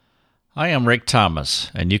I am Rick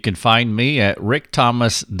Thomas, and you can find me at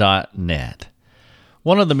rickthomas.net.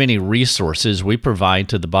 One of the many resources we provide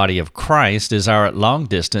to the body of Christ is our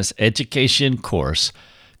long-distance education course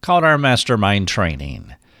called our Mastermind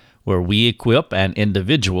Training, where we equip an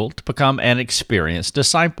individual to become an experienced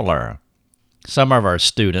discipler. Some of our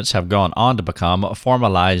students have gone on to become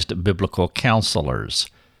formalized biblical counselors.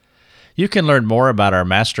 You can learn more about our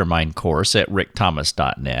Mastermind course at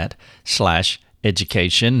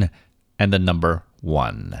rickthomas.net/education and the number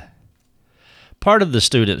 1. Part of the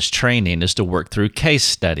students' training is to work through case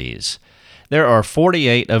studies. There are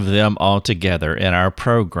 48 of them altogether in our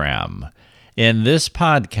program. In this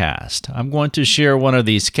podcast, I'm going to share one of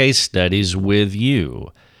these case studies with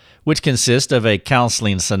you, which consists of a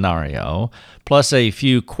counseling scenario plus a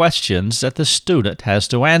few questions that the student has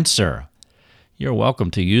to answer. You're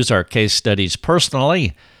welcome to use our case studies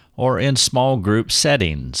personally or in small group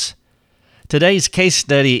settings. Today's case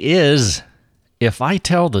study is, if I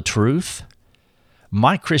tell the truth,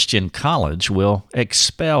 my Christian college will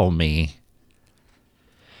expel me.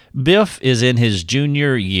 Biff is in his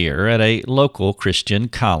junior year at a local Christian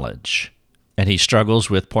college, and he struggles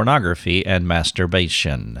with pornography and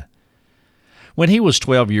masturbation. When he was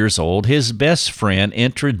 12 years old, his best friend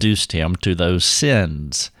introduced him to those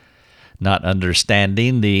sins. Not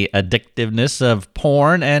understanding the addictiveness of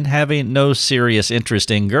porn and having no serious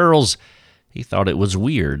interest in girls, he thought it was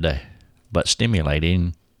weird, but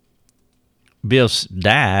stimulating. Biff's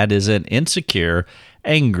dad is an insecure,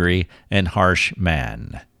 angry, and harsh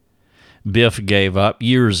man. Biff gave up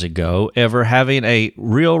years ago ever having a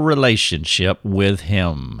real relationship with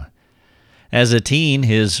him. As a teen,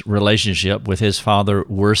 his relationship with his father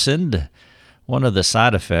worsened. One of the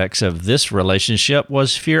side effects of this relationship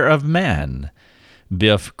was fear of man.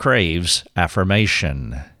 Biff craves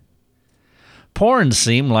affirmation. Porn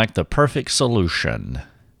seemed like the perfect solution.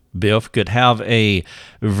 Biff could have a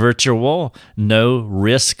virtual, no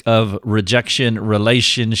risk of rejection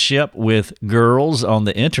relationship with girls on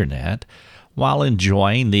the internet while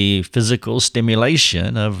enjoying the physical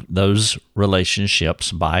stimulation of those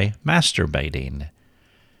relationships by masturbating.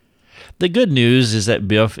 The good news is that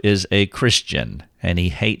Biff is a Christian and he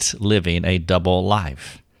hates living a double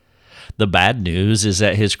life. The bad news is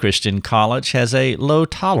that his Christian college has a low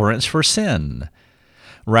tolerance for sin.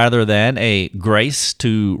 Rather than a grace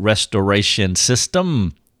to restoration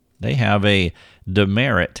system, they have a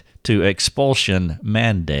demerit to expulsion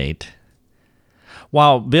mandate.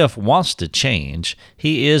 While Biff wants to change,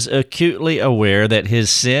 he is acutely aware that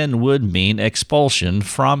his sin would mean expulsion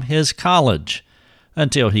from his college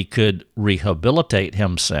until he could rehabilitate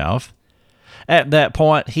himself. At that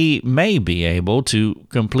point, he may be able to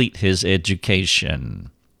complete his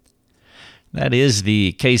education. That is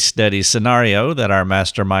the case study scenario that our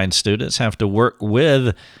mastermind students have to work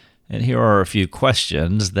with, and here are a few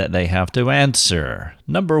questions that they have to answer.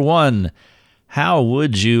 Number 1, how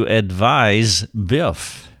would you advise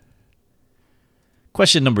Biff?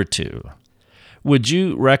 Question number 2, would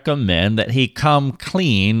you recommend that he come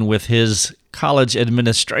clean with his college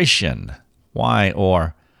administration? Why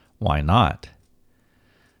or why not?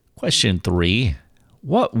 Question 3,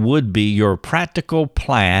 what would be your practical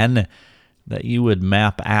plan that you would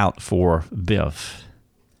map out for Biff?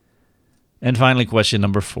 And finally, question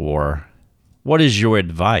number 4, what is your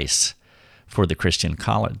advice for the Christian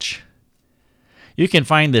college? You can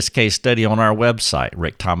find this case study on our website,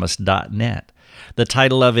 rickthomas.net. The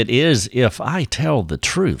title of it is, If I Tell the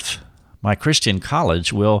Truth, My Christian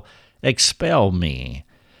College Will Expel Me.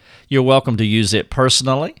 You're welcome to use it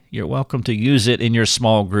personally. You're welcome to use it in your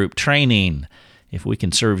small group training. If we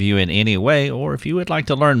can serve you in any way, or if you would like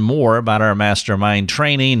to learn more about our mastermind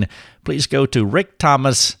training, please go to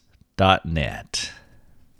rickthomas.net.